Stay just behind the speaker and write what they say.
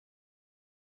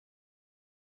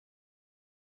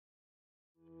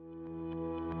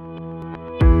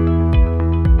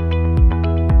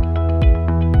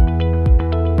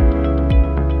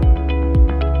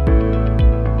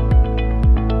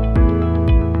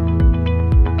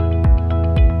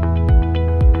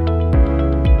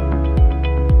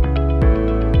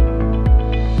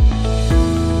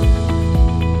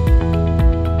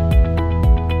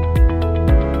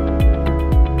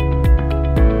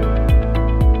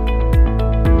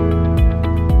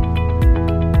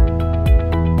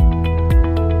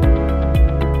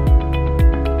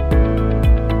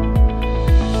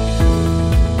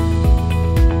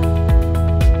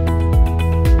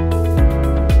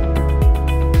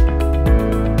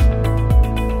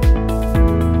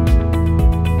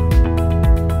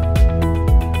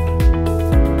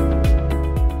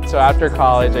So after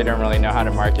college, I didn't really know how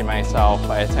to market myself.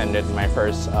 I attended my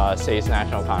first SASE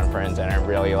National Conference and I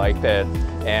really liked it.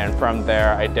 And from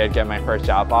there, I did get my first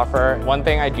job offer. One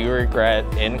thing I do regret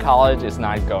in college is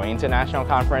not going to National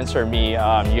Conference. For me,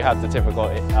 you have the typical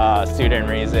student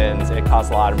reasons. It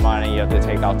costs a lot of money, you have to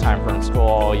take out time from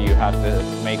school, you have to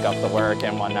make up the work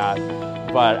and whatnot.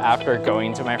 But after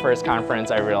going to my first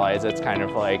conference, I realized it's kind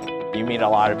of like you meet a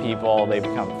lot of people, they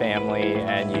become family,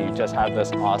 and you just have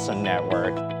this awesome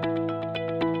network.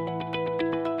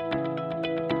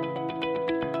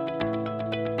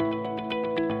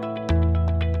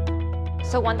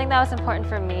 So one thing that was important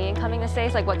for me in coming to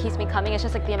SASE, like what keeps me coming, is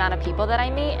just like the amount of people that I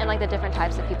meet and like the different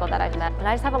types of people that I've met. And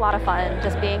I just have a lot of fun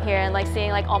just being here and like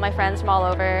seeing like all my friends from all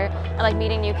over and like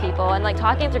meeting new people and like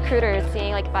talking to recruiters,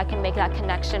 seeing like if I can make that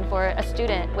connection for a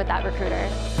student with that recruiter.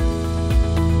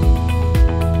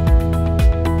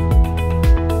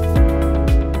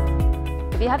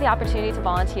 If you have the opportunity to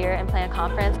volunteer and plan a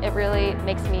conference, it really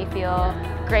makes me feel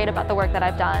great about the work that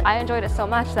I've done. I enjoyed it so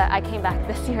much that I came back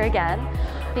this year again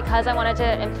because I wanted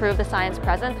to improve the science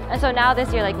presence. And so now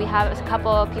this year, like we have a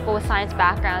couple of people with science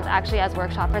backgrounds actually as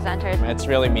workshop presenters. It's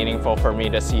really meaningful for me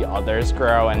to see others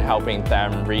grow and helping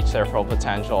them reach their full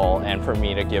potential, and for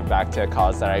me to give back to a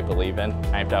cause that I believe in.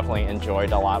 I've definitely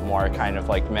enjoyed a lot more kind of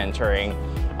like mentoring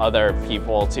other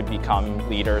people to become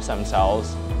leaders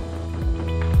themselves.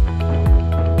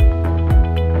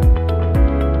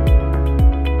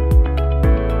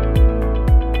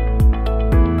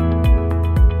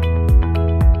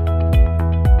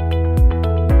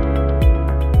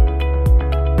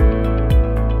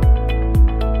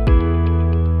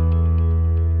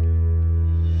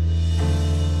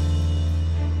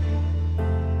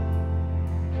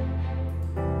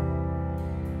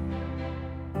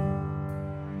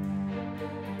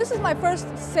 This is my first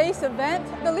SASE event.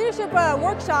 The leadership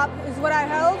workshop is what I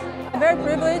held. I'm very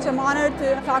privileged. I'm honored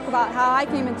to talk about how I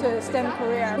came into a STEM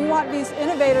career. We want these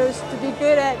innovators to be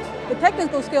good at the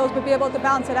technical skills, but be able to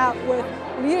balance it out with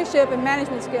leadership and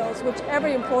management skills, which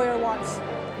every employer wants.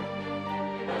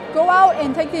 Go out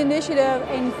and take the initiative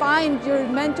and find your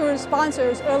mentors,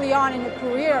 sponsors early on in your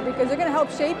career, because they're going to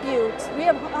help shape you. We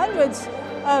have hundreds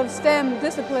of STEM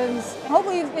disciplines.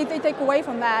 Hopefully they take away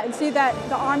from that and see that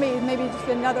the Army is maybe just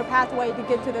another pathway to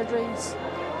get to their dreams.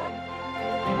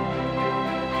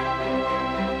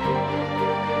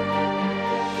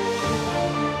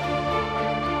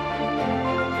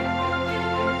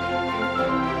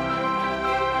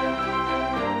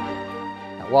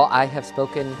 Well, I have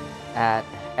spoken at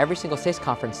every single SASE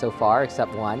conference so far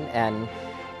except one, and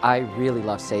I really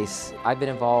love SASE. I've been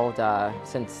involved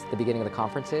since the beginning of the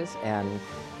conferences, and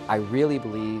I really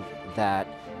believe that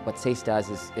what SASE does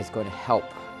is going to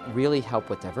really help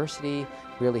with diversity,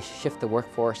 really shift the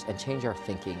workforce and change our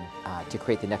thinking to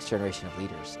create the next generation of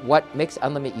leaders. What makes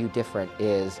Unlimit You different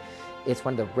is it's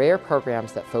one of the rare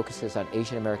programs that focuses on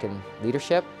Asian American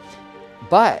leadership,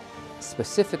 but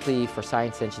specifically for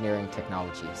science, engineering,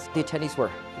 technologies. The attendees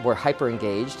were hyper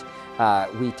engaged.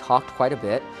 We talked quite a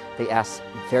bit. They asked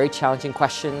very challenging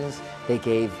questions. They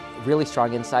gave really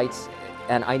strong insights.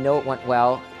 And I know it went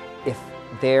well if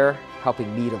they're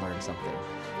helping me to learn something.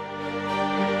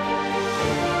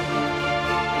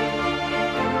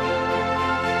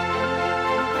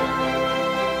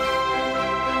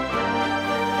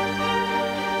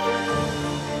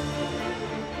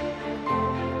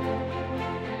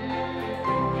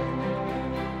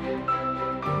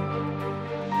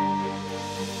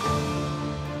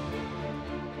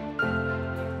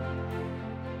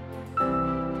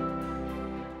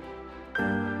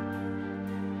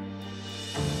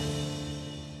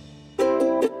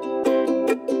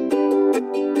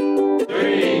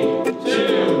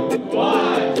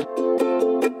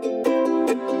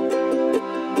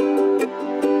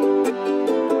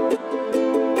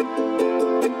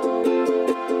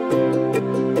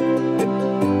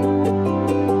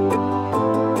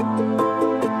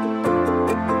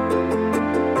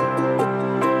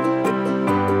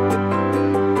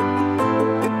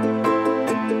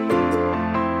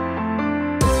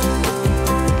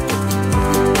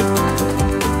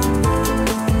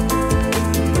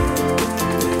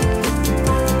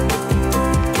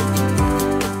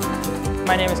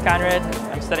 My name is Conrad.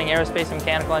 I'm studying aerospace and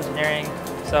mechanical engineering,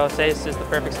 so SASE is the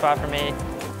perfect spot for me.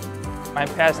 My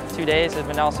past 2 days have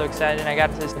been also exciting. I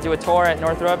got to do a tour at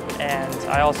Northrop, and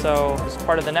I also was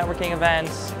part of the networking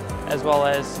events, as well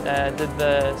as did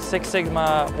the Six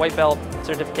Sigma White Belt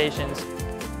certifications.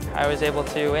 I was able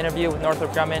to interview with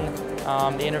Northrop Grumman.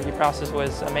 The interview process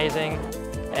was amazing,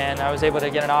 and I was able to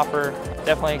get an offer.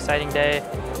 Definitely an exciting day.